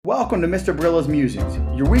Welcome to Mr. Brilla's Musings,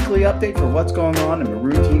 your weekly update for what's going on in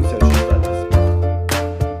Maroon Team Social Studies.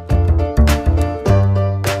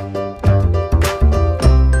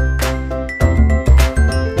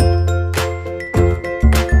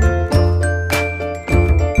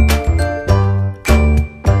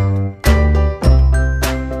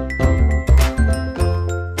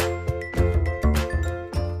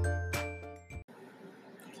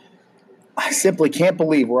 I simply can't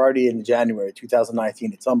believe we're already in January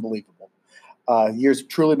 2019. It's unbelievable. Years have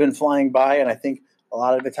truly been flying by, and I think a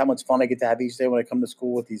lot of it's how much fun I get to have each day when I come to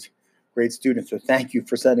school with these great students. So thank you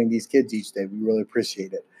for sending these kids each day. We really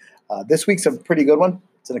appreciate it. This week's a pretty good one.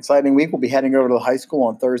 It's an exciting week. We'll be heading over to the high school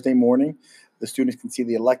on Thursday morning. The students can see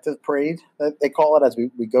the elective parade, that they call it, as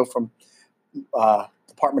we go from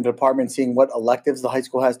department to department, seeing what electives the high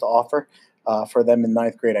school has to offer for them in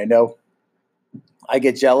ninth grade. I know I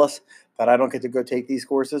get jealous that I don't get to go take these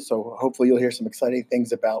courses, so hopefully you'll hear some exciting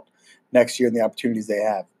things about next year and the opportunities they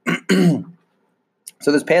have.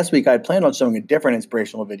 So this past week, I had planned on showing a different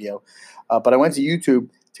inspirational video, but I went to YouTube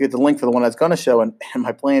to get the link for the one I was going to show, and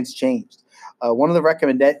my plans changed. One of the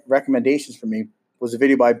recommendations for me was a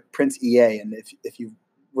video by Prince EA, and if you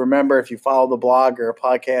remember, if you follow the blog or a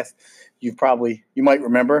podcast, you might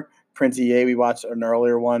remember Prince EA. We watched an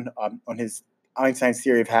earlier one on his Einstein's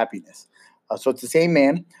theory of happiness. So it's the same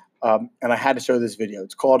man, and I had to show this video.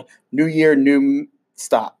 It's called New Year, New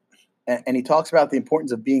Stop. And he talks about the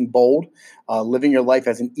importance of being bold, living your life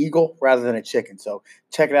as an eagle rather than a chicken. So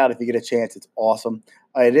check it out if you get a chance. It's awesome.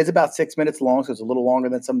 It is about 6 minutes long, so it's a little longer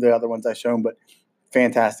than some of the other ones I've shown, but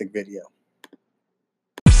fantastic video.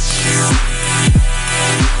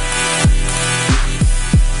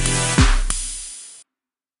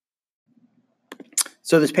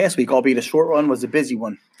 So this past week, albeit a short one, was a busy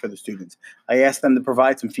one for the students. I asked them to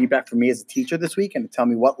provide some feedback for me as a teacher this week and to tell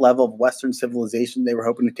me what level of Western civilization they were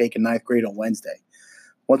hoping to take in ninth grade on Wednesday.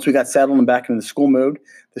 Once we got settled and back into the school mode,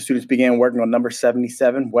 the students began working on number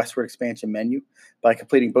 77, Westward Expansion Menu, by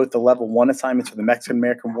completing both the level 1 assignments for the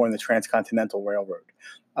Mexican-American War and the Transcontinental Railroad.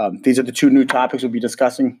 These are the two new topics we'll be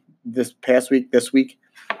discussing this week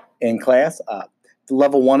in class. The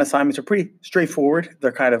level 1 assignments are pretty straightforward.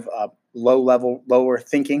 They're kind of lower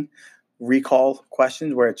thinking recall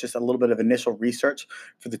questions where it's just a little bit of initial research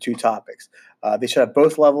for the two topics. They should have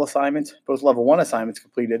both level 1 assignments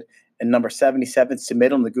completed, and number 77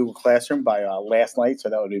 submitted on the Google Classroom by last night, so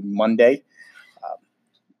that would be Monday.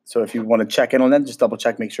 So if you want to check in on them, just double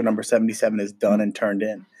check, make sure number 77 is done and turned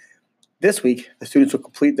in. This week, the students will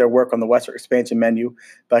complete their work on the Westward Expansion Menu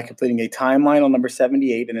by completing a timeline on number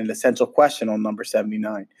 78 and an essential question on number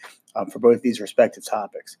 79 for both these respective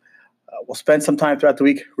topics. We'll spend some time throughout the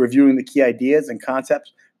week reviewing the key ideas and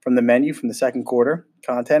concepts from the menu from the second quarter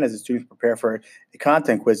content as the students prepare for a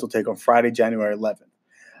content quiz they'll take on Friday, January 11th.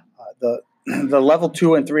 The level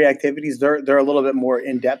 2 and 3 activities, they're a little bit more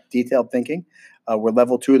in-depth, detailed thinking. Where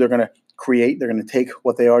level 2, they're going to create, they're going to take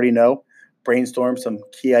what they already know, brainstorm some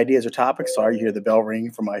key ideas or topics. Sorry, you hear the bell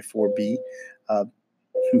ringing for my 4B.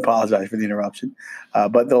 Apologize for the interruption.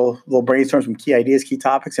 But they'll brainstorm some key ideas, key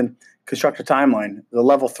topics, and construct a timeline. The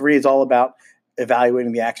level 3 is all about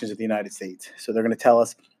evaluating the actions of the United States. So they're going to tell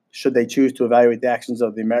us, should they choose to evaluate the actions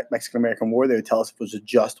of the Mexican-American War, they would tell us if it was a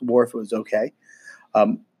just war, if it was okay.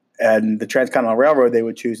 And the Transcontinental Railroad, they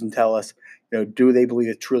would choose and tell us, do they believe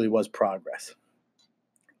it truly was progress?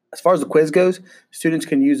 As far as the quiz goes, students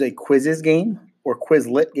can use a quizzes game or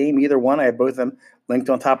Quizlet game, either one. I have both of them linked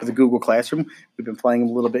on top of the Google Classroom. We've been playing them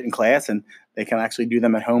a little bit in class, and they can actually do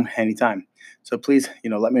them at home anytime. So please,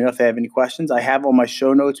 let me know if they have any questions. I have on my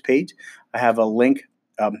show notes page, I have a link,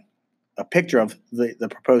 a picture of the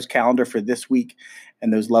proposed calendar for this week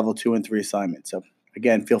and those level 2 and 3 assignments. So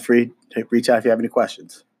again, feel free to reach out if you have any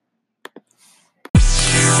questions.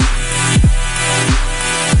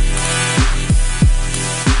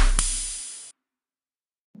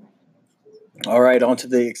 All right, on to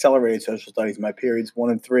the accelerated social studies, my periods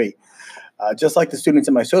 1 and 3. Just like the students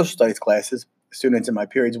in my social studies classes, the students in my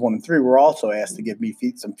periods 1 and 3 were also asked to give me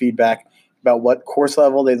some feedback about what course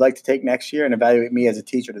level they'd like to take next year and evaluate me as a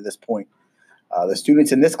teacher to this point. The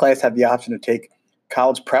students in this class have the option to take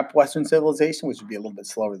College Prep Western Civilization, which would be a little bit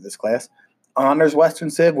slower than this class, Honors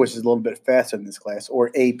Western Civ, which is a little bit faster than this class,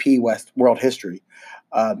 or AP World History,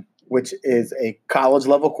 which is a college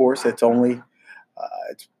level course. It's only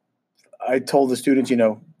I told the students,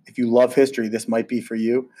 if you love history, this might be for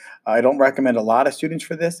you. I don't recommend a lot of students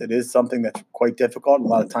for this. It is something that's quite difficult, a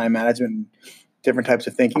lot of time management and different types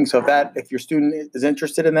of thinking. So if your student is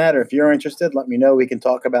interested in that, or if you're interested, let me know. We can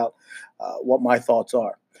talk about what my thoughts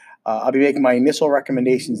are. I'll be making my initial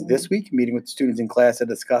recommendations this week, meeting with the students in class to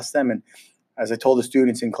discuss them. And As I told the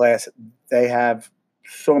students in class, they have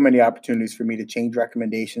so many opportunities for me to change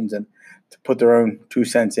recommendations and to put their own 2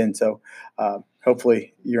 cents in. So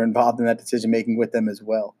hopefully you're involved in that decision making with them as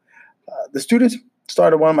well. The students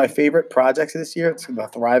started one of my favorite projects this year. It's the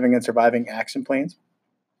Thriving and Surviving Action Plans.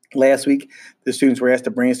 Last week, the students were asked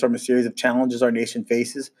to brainstorm a series of challenges our nation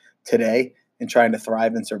faces today in trying to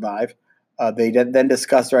thrive and survive. They then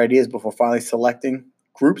discussed their ideas before finally selecting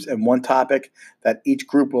groups and one topic that each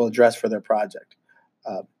group will address for their project.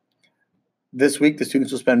 Uh, this week, the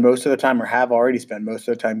students will spend most of their time, or have already spent most of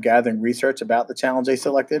their time, gathering research about the challenge they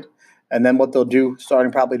selected. And then what they'll do,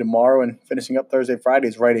 starting probably tomorrow and finishing up Thursday, Friday,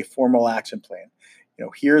 is write a formal action plan.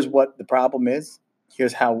 Here's what the problem is.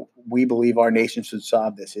 Here's how we believe our nation should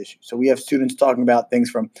solve this issue. So we have students talking about things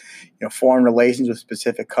from, foreign relations with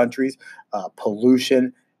specific countries,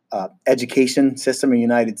 pollution, education system in the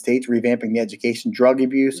United States, revamping the education, drug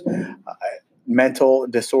abuse, mental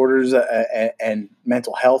disorders, and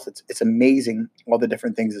mental health. It's amazing all the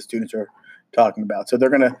different things the students are talking about. So they're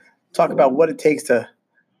going to talk about what it takes to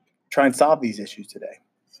try and solve these issues today.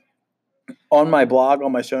 On my blog,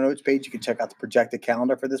 on my show notes page, you can check out the projected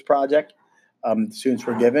calendar for this project. The students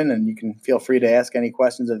were given, and you can feel free to ask any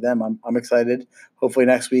questions of them. I'm excited. Hopefully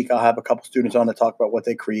next week I'll have a couple students on to talk about what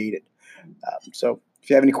they created. So if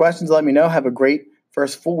you have any questions, let me know. Have a great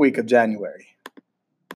first full week of January.